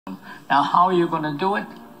Now, how are you going to do it?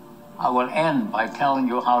 I will end by telling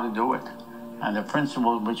you how to do it and the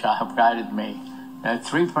principles which have guided me. There are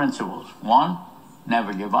three principles. One,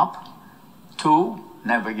 never give up. Two,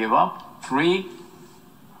 never give up. Three,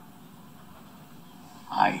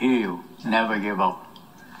 I hear you, never give up.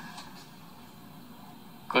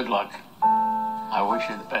 Good luck. I wish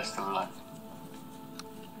you the best of luck.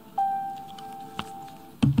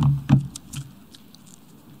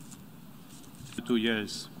 Two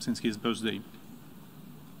years since his birthday.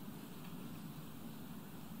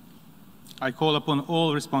 I call upon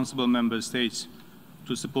all responsible member states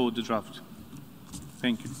to support the draft.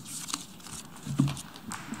 Thank you.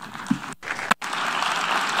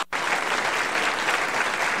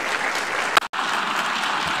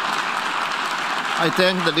 I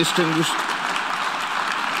thank the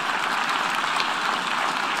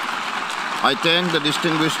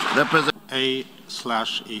distinguished representative.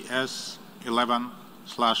 A/ES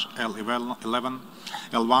 11/L11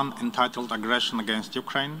 L1 entitled Aggression Against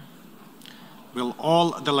Ukraine. Will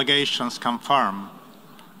all delegations confirm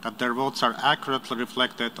that their votes are accurately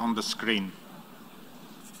reflected on the screen?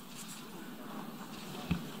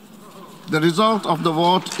 The result of the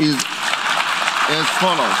vote is as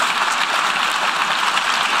follows.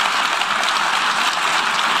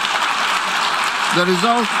 The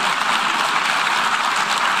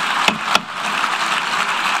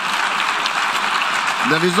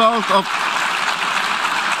result of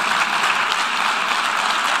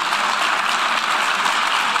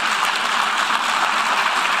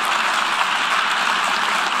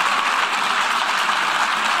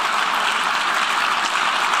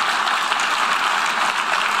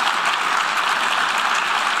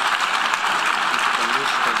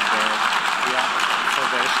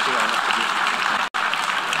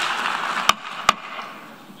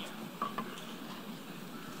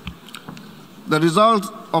The result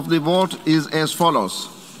of the vote is as follows.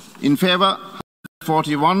 In favor,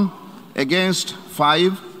 41, against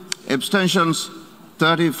 5, abstentions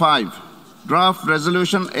 35. Draft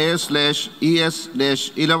resolution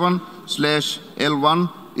A/ES-11/L1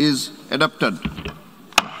 is adopted.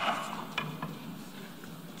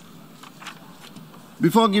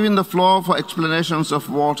 Before giving the floor for explanations of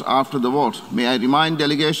vote after the vote, may I remind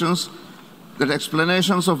delegations that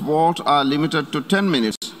explanations of vote are limited to 10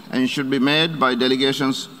 minutes and should be made by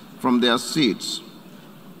delegations from their seats.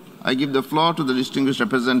 I give the floor to the distinguished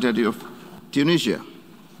representative of Tunisia.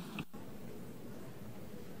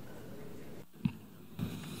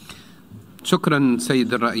 شكرا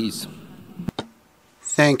سيد الرئيس.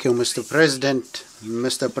 Thank you, Mr. President.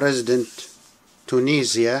 Mr. President,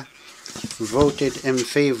 Tunisia voted in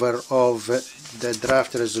favor of the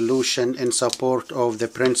draft resolution in support of the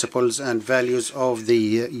principles and values of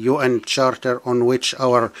the UN Charter on which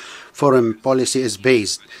our foreign policy is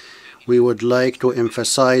based. We would like to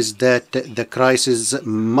emphasize that the crisis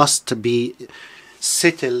must be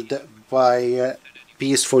settled by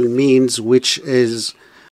peaceful means, which is